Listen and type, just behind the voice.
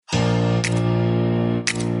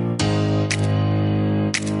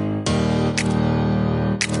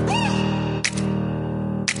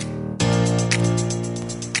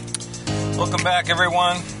Welcome back,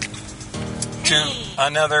 everyone, to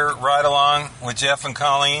another Ride Along with Jeff and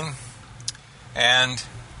Colleen. And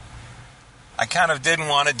I kind of didn't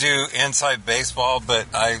want to do inside baseball, but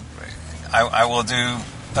I will do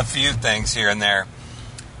a few things here and there.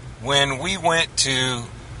 When we went to,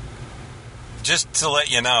 just to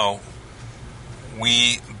let you know,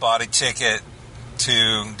 we bought a ticket to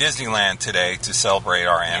Disneyland today to celebrate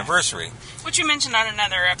our anniversary. Which you mentioned on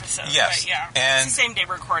another episode. Yes. But yeah, and it's the same day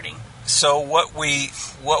recording. So what we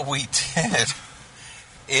did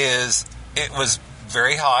is it was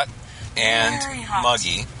very hot and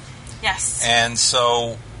muggy. Yes. And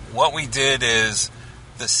so what we did is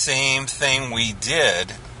the same thing we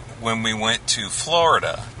did when we went to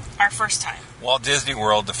Florida. Our first time. Walt Disney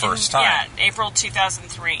World the first time. Yeah, April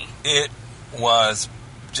 2003. It was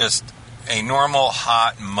just a normal,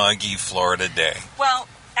 hot, muggy Florida day. Well,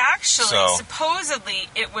 actually, supposedly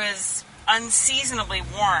it was unseasonably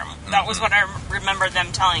warm. That was what I remember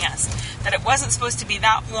them telling us. That it wasn't supposed to be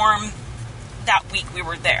that warm that week we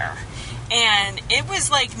were there. And it was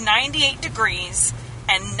like 98 degrees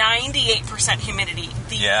and 98% humidity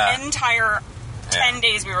the entire 10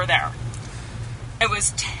 days we were there. It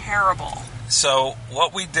was terrible. So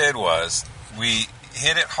what we did was we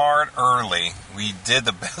hit it hard early. We did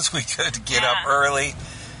the best we could to get up early,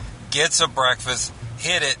 get some breakfast,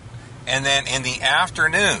 hit it, and then in the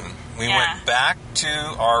afternoon we went back to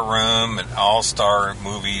our room at All-Star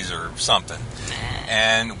Movies or something,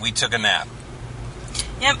 and we took a nap.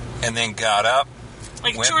 Yep. And then got up,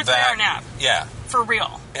 like went 2 or 3 back, hour nap. Yeah. For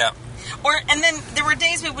real. Yep. And then there were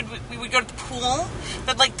days we would go to the pool,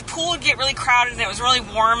 but like the pool would get really crowded and it was really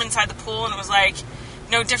warm inside the pool, and it was like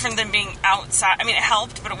no different than being outside. I mean, it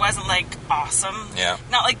helped, but it wasn't like awesome. Yeah.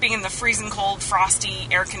 Not like being in the freezing cold, frosty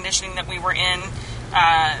air conditioning that we were in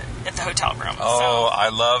at the hotel room. Oh, I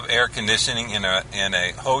love air conditioning in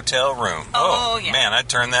a hotel room. Oh yeah. Man, I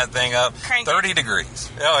turned that thing up 30 degrees.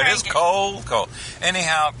 Oh, it is cold.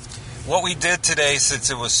 Anyhow, what we did today, since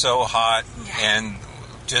it was so hot and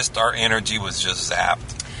just our energy was just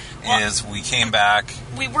zapped, is we came back.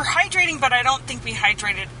 We were hydrating, but I don't think we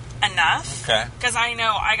hydrated enough. Okay. Because I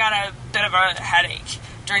know I got a bit of a headache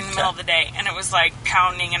during the middle of the day, and it was like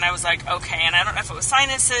pounding, and I was like, okay, and I don't know if it was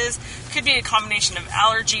sinuses, could be a combination of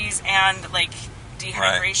allergies and like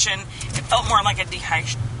dehydration. Right. It felt more like a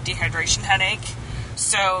dehydration headache,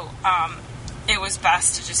 so it was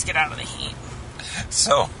best to just get out of the heat.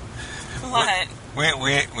 So what? We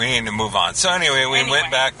need to move on. So anyway, we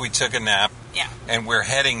went back, we took a nap, and we're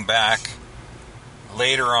heading back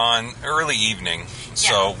later on, early evening.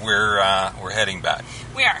 So we're heading back.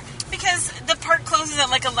 We are. Because the park closes at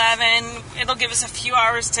like 11. It'll give us a few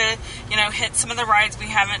hours to, hit some of the rides we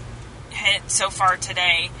haven't hit so far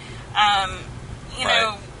today. You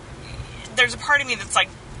know, there's a part of me that's like,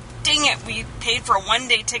 dang it, we paid for a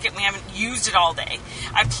one-day ticket and we haven't used it all day.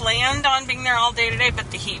 I planned on being there all day today, but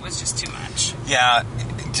the heat was just too much. Yeah,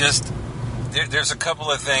 just, there's a couple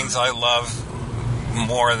of things I love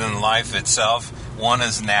more than life itself. One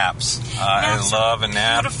is naps. I love a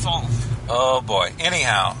nap. Beautiful. Oh, boy.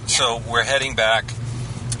 Anyhow, so we're heading back.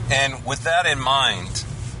 And with that in mind,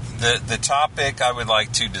 the topic I would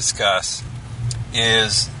like to discuss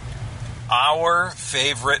is our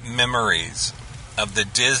favorite memories of the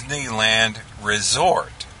Disneyland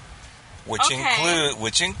Resort, which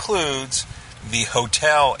includes the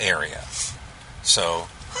hotel area. So,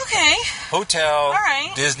 hotel,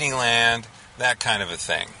 Disneyland, that kind of a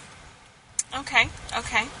thing. Okay.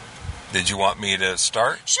 Did you want me to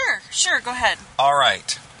start? Sure, go ahead. All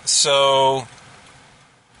right. So,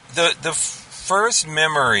 the first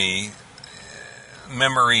memories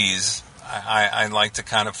I like to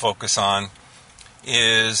kind of focus on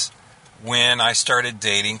is when I started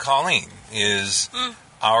dating Colleen.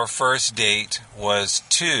 Our first date was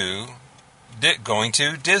going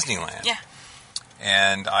to Disneyland. Yeah.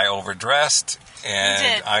 And I overdressed,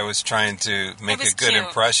 and I was trying to make a good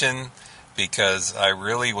impression, because I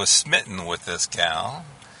really was smitten with this gal,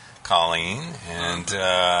 Colleen. And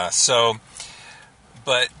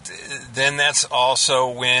but then that's also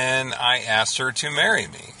when I asked her to marry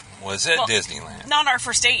me. Was at Disneyland. Not our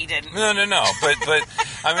first date, you didn't. No. But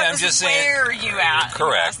I mean, I'm just saying. Where you at?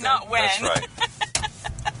 Correct. Not when. That's right.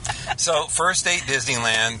 So, first date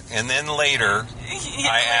Disneyland, and then later,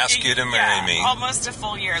 I asked you to marry me. Almost a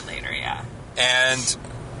full year later, yeah. And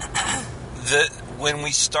when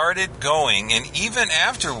we started going, and even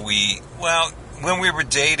after when we were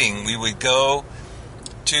dating, we would go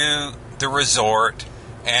to the resort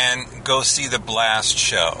and go see the Blast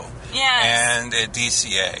show. Yes. And at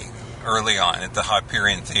DCA early on at the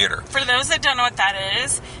Hyperion Theater. For those that don't know what that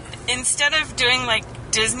is, instead of doing like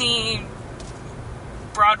Disney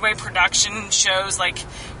Broadway production shows like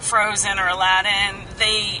Frozen or Aladdin,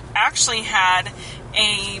 they actually had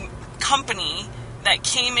a company that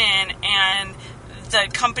came in, and the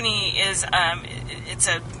company is it's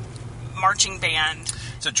a marching band.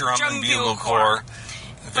 It's a drum and bugle corps.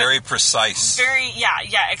 Very precise.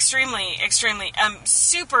 Extremely,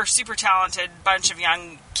 super, super talented bunch of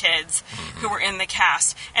young kids who were in the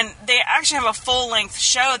cast. And they actually have a full-length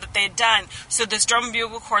show that they had done. So this drum and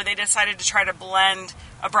bugle corps, they decided to try to blend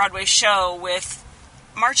a Broadway show with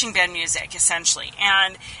marching band music, essentially.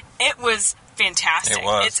 And it was fantastic. It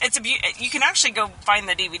was. You can actually go find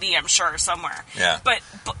the DVD, I'm sure, somewhere. Yeah. But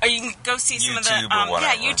you can go see some YouTube of the... or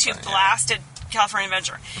whatever, YouTube blasted California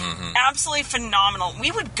Adventure. Absolutely phenomenal. We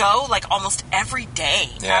would go like almost every day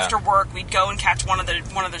after work. We'd go and catch one of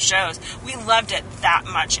the shows. We loved it that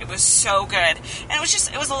much. It was so good. And it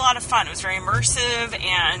was a lot of fun. It was very immersive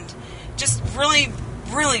and just really,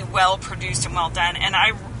 really well produced and well done. And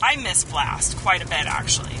I miss Blast quite a bit,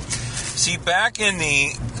 actually. See, back in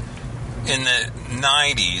the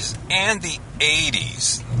 90s and the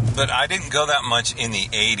 80s, but I didn't go that much in the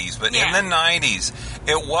 80s, but in the 90s,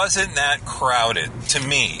 it wasn't that crowded to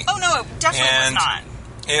me. Oh, no, it definitely was not.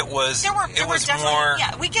 It was, there were definitely more...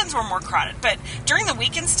 Yeah, weekends were more crowded, but during the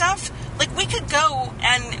weekend stuff, like, we could go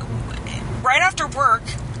and right after work,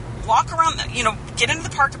 walk around, get into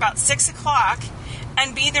the park about 6 o'clock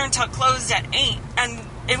and be there until it closed at 8, and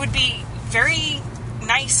it would be very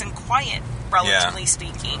nice and quiet, relatively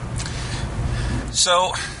speaking.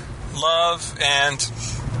 So, love and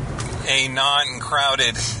a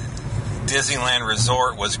non-crowded Disneyland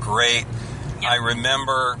resort was great. I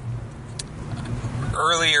remember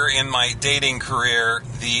earlier in my dating career,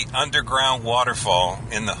 the underground waterfall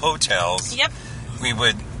in the hotels. Yep. We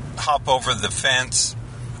would hop over the fence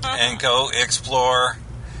and go explore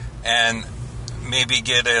and maybe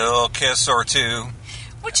get a little kiss or two.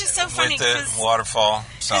 Which is so funny with the waterfall.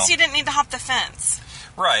 Because you didn't need to hop the fence.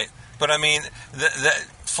 Right. But I mean,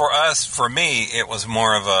 for me, it was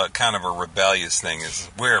more of a kind of a rebellious thing. Is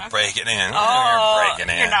we're breaking in. Oh, we're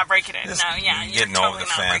breaking in. You're not breaking in. Just you're getting totally over the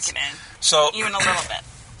not fence. breaking in. So even a little bit.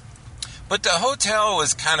 But the hotel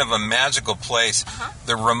was kind of a magical place.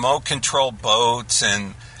 The remote control boats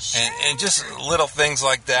and just little things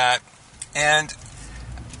like that. And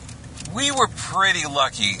we were pretty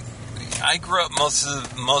lucky. I grew up most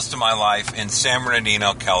of my life in San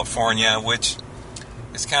Bernardino, California, which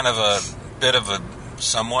is kind of a bit of a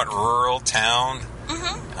somewhat rural town.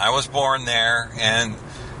 I was born there, and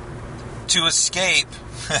to escape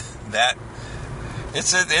that,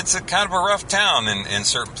 it's a kind of a rough town in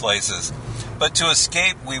certain places. But to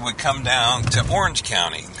escape, we would come down to Orange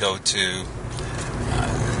County, go to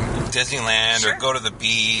Disneyland or go to the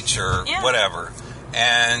beach or whatever,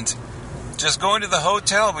 and just going to the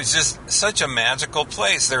hotel was just such a magical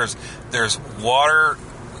place. There's water.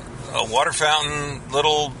 A water fountain,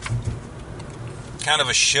 little kind of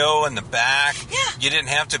a show in the back. Yeah. You didn't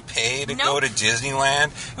have to pay to go to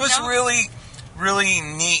Disneyland. It was really, really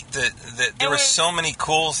neat that there were so many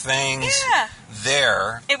cool things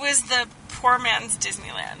there. It was the poor man's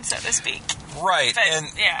Disneyland, so to speak. Right. But,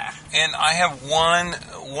 and I have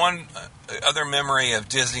one other memory of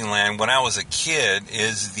Disneyland when I was a kid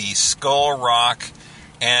is the Skull Rock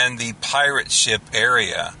and the pirate ship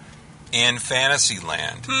area in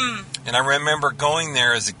Fantasyland. And I remember going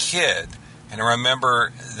there as a kid, and I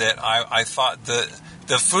remember that I thought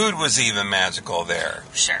the food was even magical there.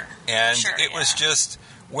 Sure. And it was just,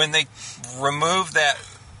 when they removed that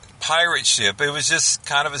pirate ship, it was just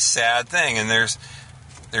kind of a sad thing. And there's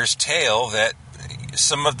tale that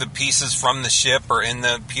some of the pieces from the ship are in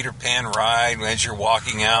the Peter Pan ride as you're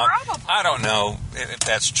walking out. Probably. I don't know if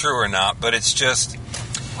that's true or not, but it's just...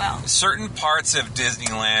 Well, certain parts of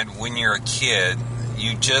Disneyland, when you're a kid,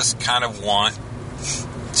 you just kind of want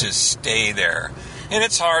to stay there. And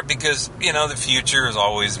it's hard because, the future is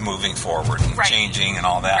always moving forward and changing and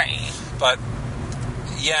all that. Right. But,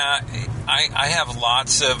 yeah, I have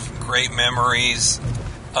lots of great memories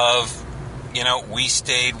of, we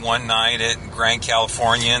stayed one night at Grand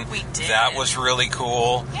Californian. We did. That was really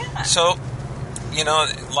cool. Yeah. So,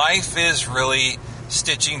 life is really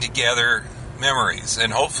stitching together memories,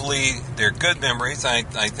 and hopefully they're good memories. I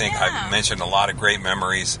think I've mentioned a lot of great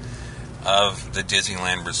memories of the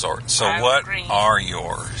Disneyland Resort. So what are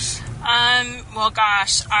yours? Well,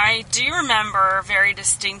 gosh, I do remember very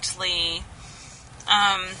distinctly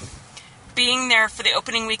being there for the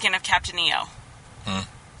opening weekend of Captain EO.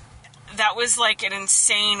 That was like an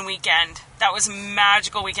insane weekend. That was a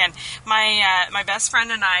magical weekend. My best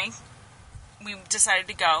friend and I, we decided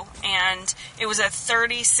to go, and it was a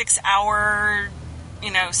 36-hour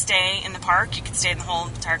stay in the park. You could stay the whole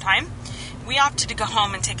entire time. We opted to go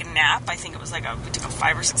home and take a nap. I think it was we took a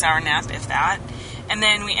 5 or 6 hour nap, if that. And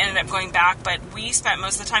then we ended up going back, but we spent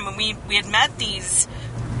most of the time when we had met these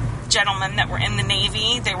gentlemen that were in the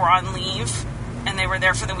Navy. They were on leave, and they were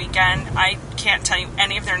there for the weekend. I can't tell you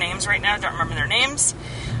any of their names right now. Don't remember their names.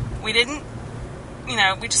 We didn't,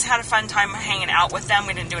 we just had a fun time hanging out with them.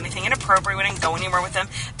 We didn't do anything inappropriate. We didn't go anywhere with them.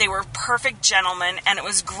 They were perfect gentlemen, and it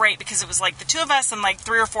was great because it was like the 2 of us and like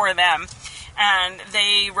 3 or 4 of them. And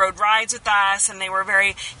they rode rides with us, and they were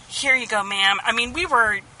very, here you go, ma'am. I mean, we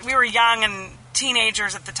were young and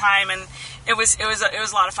teenagers at the time, and it was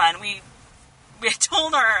a lot of fun. We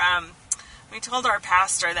told our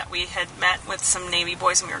pastor that we had met with some Navy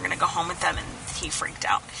boys and we were going to go home with them, and he freaked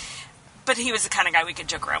out. But he was the kind of guy we could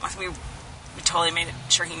joke around with. We totally made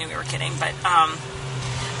sure he knew we were kidding. But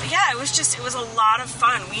yeah, it was a lot of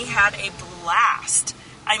fun. We had a blast.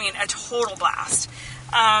 I mean, a total blast.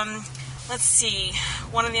 Let's see.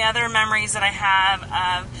 One of the other memories that I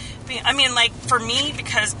have for me,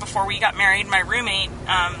 because before we got married, my roommate,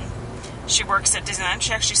 she works at Disneyland.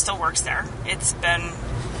 She actually still works there. It's been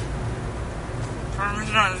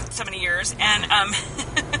so many years, and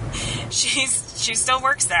she still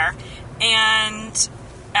works there. And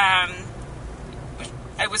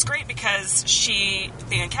it was great because she,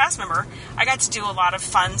 being a cast member, I got to do a lot of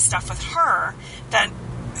fun stuff with her that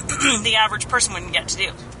the average person wouldn't get to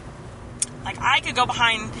do. Like, I could go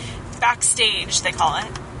backstage, they call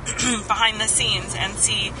it, behind the scenes, and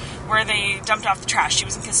see where they dumped off the trash. She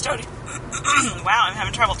was in custodial. Wow, I'm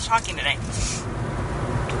having trouble talking today.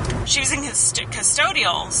 She was in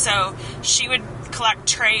custodial, so she would collect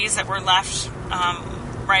trays that were left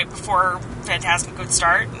right before Fantasmic would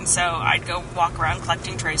start, and so I'd go walk around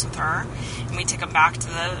collecting trays with her, and we'd take them back to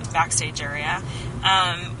the backstage area.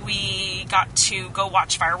 We got to go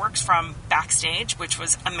watch fireworks from backstage, which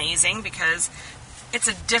was amazing because it's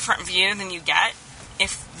a different view than you get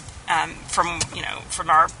if from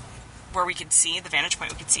our where we could see the vantage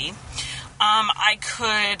point we could see. I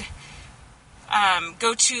could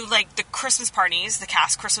go to like the Christmas parties, the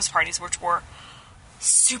cast Christmas parties, which were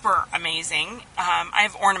super amazing. I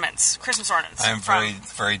have ornaments, Christmas ornaments. I'm very,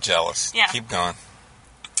 very jealous. Yeah. Keep going.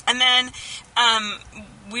 And then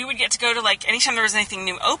we would get to go to, like, anytime there was anything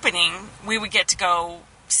new opening, we would get to go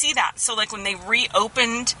see that. So, like, when they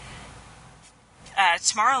reopened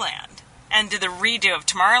Tomorrowland and did the redo of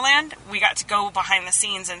Tomorrowland, we got to go behind the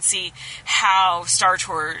scenes and see how Star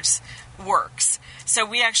Tours works. So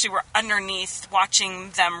we actually were underneath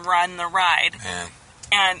watching them run the ride. Man.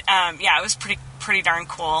 And, it was pretty darn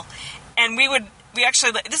cool. And we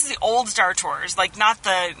actually, this is the old Star Tours, like not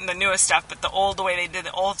the newest stuff, but the way they did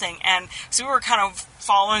the old thing. And so we were kind of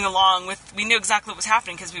following along we knew exactly what was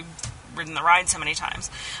happening because we've ridden the ride so many times.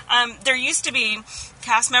 There used to be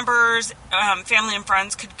cast members, family and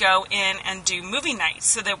friends could go in and do movie nights.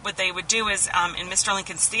 So that what they would do is, in Mr.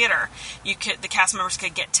 Lincoln's Theater, the cast members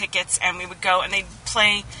could get tickets and we would go and they'd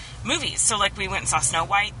play movies. So like we went and saw Snow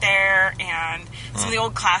White there and some of the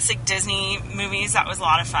old classic Disney movies. That was a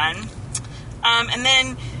lot of fun. And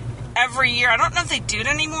then every year, I don't know if they do it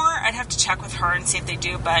anymore. I'd have to check with her and see if they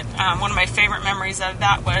do. But one of my favorite memories of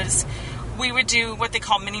that was we would do what they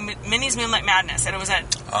call Minnie's Moonlight Madness. And it was a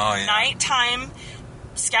nighttime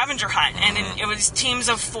scavenger hunt. And it was teams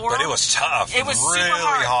of 4. But it was tough. It was really super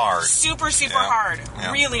hard. Super hard.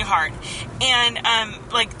 Yeah. Really hard. And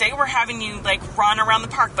they were having you run around the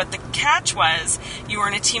park. But the catch was you were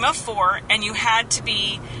in a team of 4 and you had to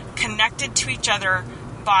be connected to each other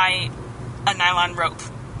by a nylon rope.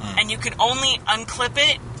 And you could only unclip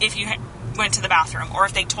it if you went to the bathroom or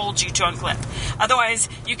if they told you to unclip. Otherwise,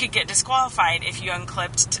 you could get disqualified if you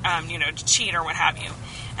unclipped, to cheat or what have you.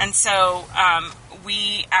 And so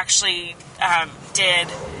we actually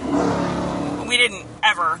we didn't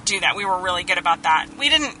ever do that. We were really good about that. We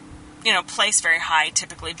didn't, place very high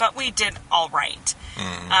typically, but we did all right.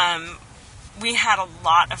 We had a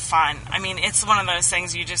lot of fun. I mean, it's one of those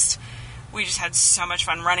things we just had so much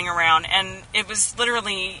fun running around, and it was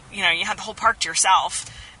literally, you had the whole park to yourself,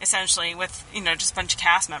 essentially, with, just a bunch of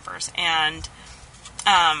cast members, and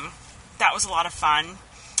that was a lot of fun. I'm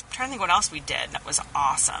trying to think what else we did that was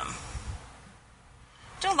awesome.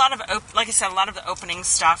 Did a lot of, like I said, a lot of the opening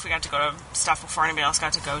stuff. We got to go to stuff before anybody else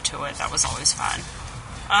got to go to it. That was always fun.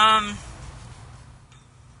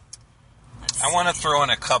 I want to throw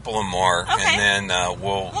in a couple of more, okay. And then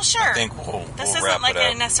sure. I think we'll this wrap isn't like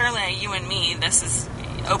it up. necessarily a you and me. This is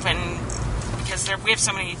open because we have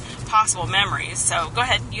so many possible memories. So go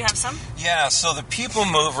ahead. You have some? Yeah, so the People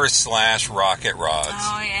Mover / Rocket Rods.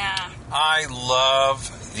 Oh, yeah. I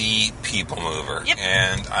love the people mover. Yep.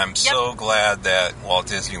 And I'm so glad that Walt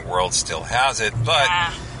Disney World still has it, but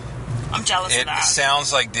I'm jealous of that. It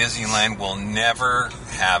sounds like Disneyland will never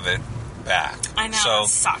have it back. I know, it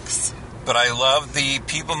sucks. But I love the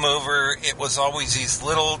people mover. It was always these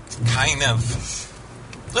little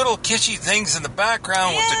kitschy things in the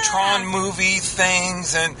background with the Tron movie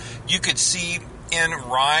things, and you could see in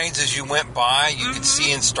rides as you went by. You could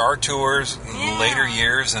see in Star Tours in later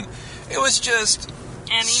years, and it was just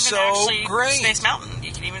great. Space Mountain.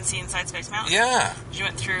 You could even see inside Space Mountain. Yeah. You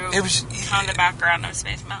went through kind of the background of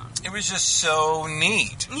Space Mountain. It was just so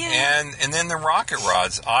neat. Yeah. And then the rocket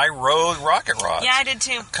rods. I rode rocket rods. Yeah, I did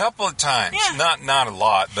too. A couple of times. Yeah. Not a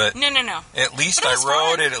lot, but No. At least I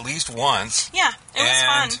rode it at least once. Yeah, it was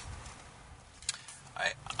fun.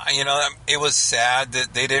 It was sad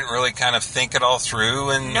that they didn't really kind of think it all through,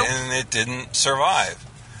 and it didn't survive.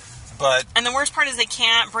 And the worst part is they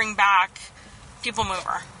can't bring back People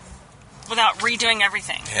Mover without redoing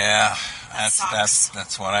everything. Yeah,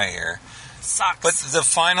 that's what I hear. Sucks. But the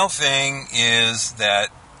final thing is that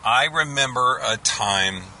I remember a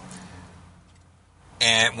time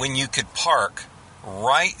and when you could park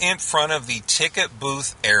right in front of the ticket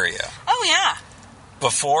booth area. Oh, yeah.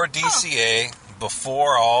 Before DCA,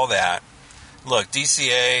 before all that. Look,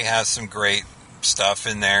 DCA has some great stuff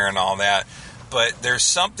in there and all that, but there's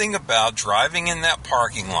something about driving in that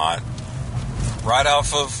parking lot right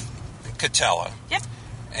off of Catella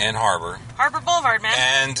and Harbor Boulevard, man.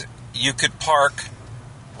 And you could park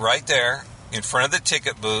right there in front of the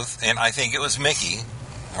ticket booth, and I think it was Mickey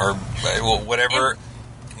or whatever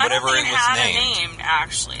I don't think it was named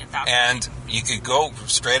actually at that point. And you could go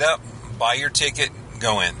straight up, buy your ticket,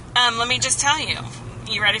 go in. Let me just tell you.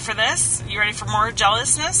 You ready for this? You ready for more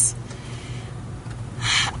jealousness?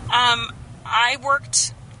 I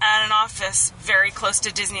worked at an office very close to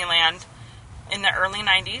Disneyland in the early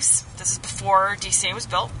 90s. This is before DCA was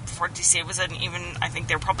built, before DCA was I think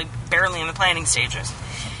they were probably barely in the planning stages.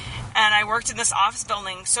 And I worked in this office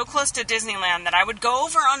building so close to Disneyland that I would go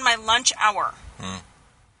over on my lunch hour.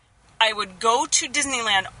 I would go to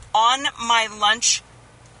Disneyland on my lunch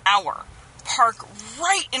hour, park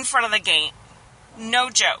right in front of the gate. No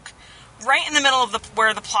joke. Right in the middle of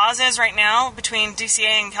where the plaza is right now, between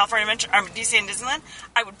DCA and California Adventure, DCA and Disneyland,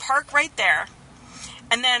 I would park right there.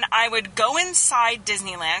 And then I would go inside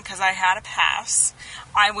Disneyland because I had a pass.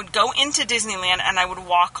 I would go into Disneyland and I would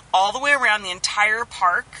walk all the way around the entire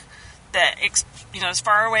park, as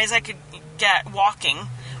far away as I could get walking.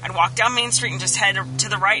 I'd walk down Main Street and just head to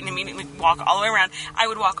the right and immediately walk all the way around. I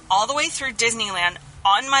would walk all the way through Disneyland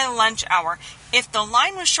on my lunch hour. If the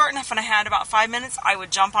line was short enough and I had about 5 minutes, I would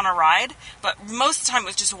jump on a ride. But most of the time it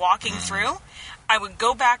was just walking through. I would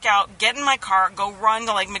go back out, get in my car, go run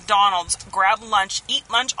to McDonald's, grab lunch, eat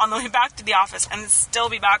lunch on the way back to the office, and still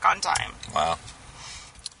be back on time. Wow.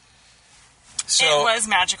 So, it was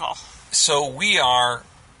magical. So we are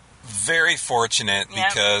very fortunate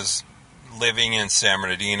because living in San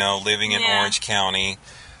Bernardino, living in Orange County,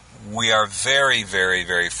 we are very, very,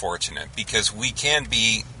 very fortunate because we can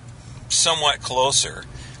be somewhat closer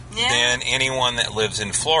than anyone that lives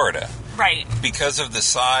in Florida. Right. Because of the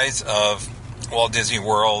size of Walt Disney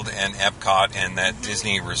World and Epcot and that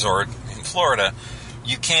Disney resort in Florida,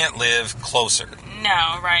 you can't live closer.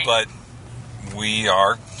 No, right. But we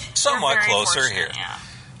are somewhat closer here. Yeah.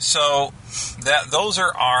 So those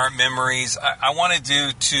are our memories. I want to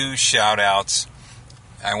do 2 shout-outs.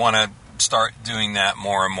 I want to start doing that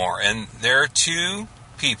more and more. And there are 2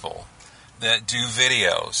 people that do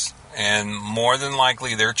videos. And more than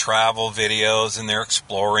likely they're travel videos and they're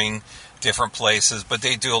exploring different places. But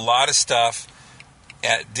they do a lot of stuff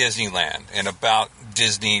at Disneyland and about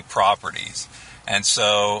Disney properties. And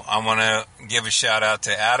so I want to give a shout-out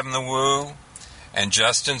to Adam the Woo and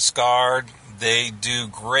Justin Scard. They do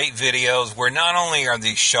great videos where not only are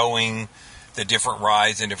they showing the different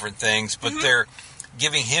rides and different things, but they're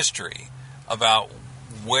giving history about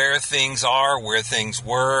where things are, where things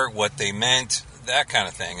were, what they meant, that kind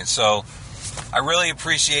of thing. And so I really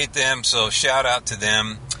appreciate them, so shout out to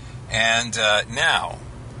them. And now,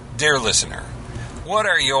 dear listener, what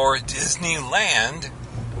are your Disneyland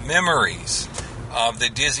memories of the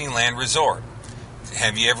Disneyland Resort?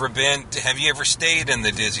 Have you ever stayed in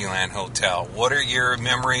the Disneyland Hotel? What are your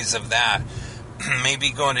memories of that?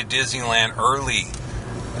 Maybe going to Disneyland early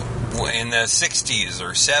in the 60s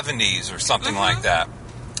or 70s or something like that.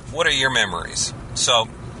 What are your memories? So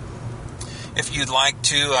if you'd like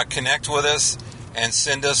to connect with us and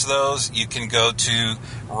send us those, you can go to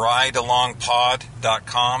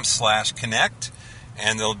ridealongpod.com/connect,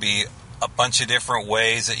 and there'll be a bunch of different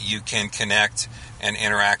ways that you can connect and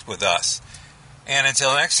interact with us. And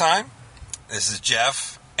until next time, this is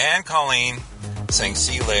Jeff and Colleen saying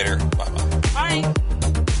see you later. Bye-bye. Bye.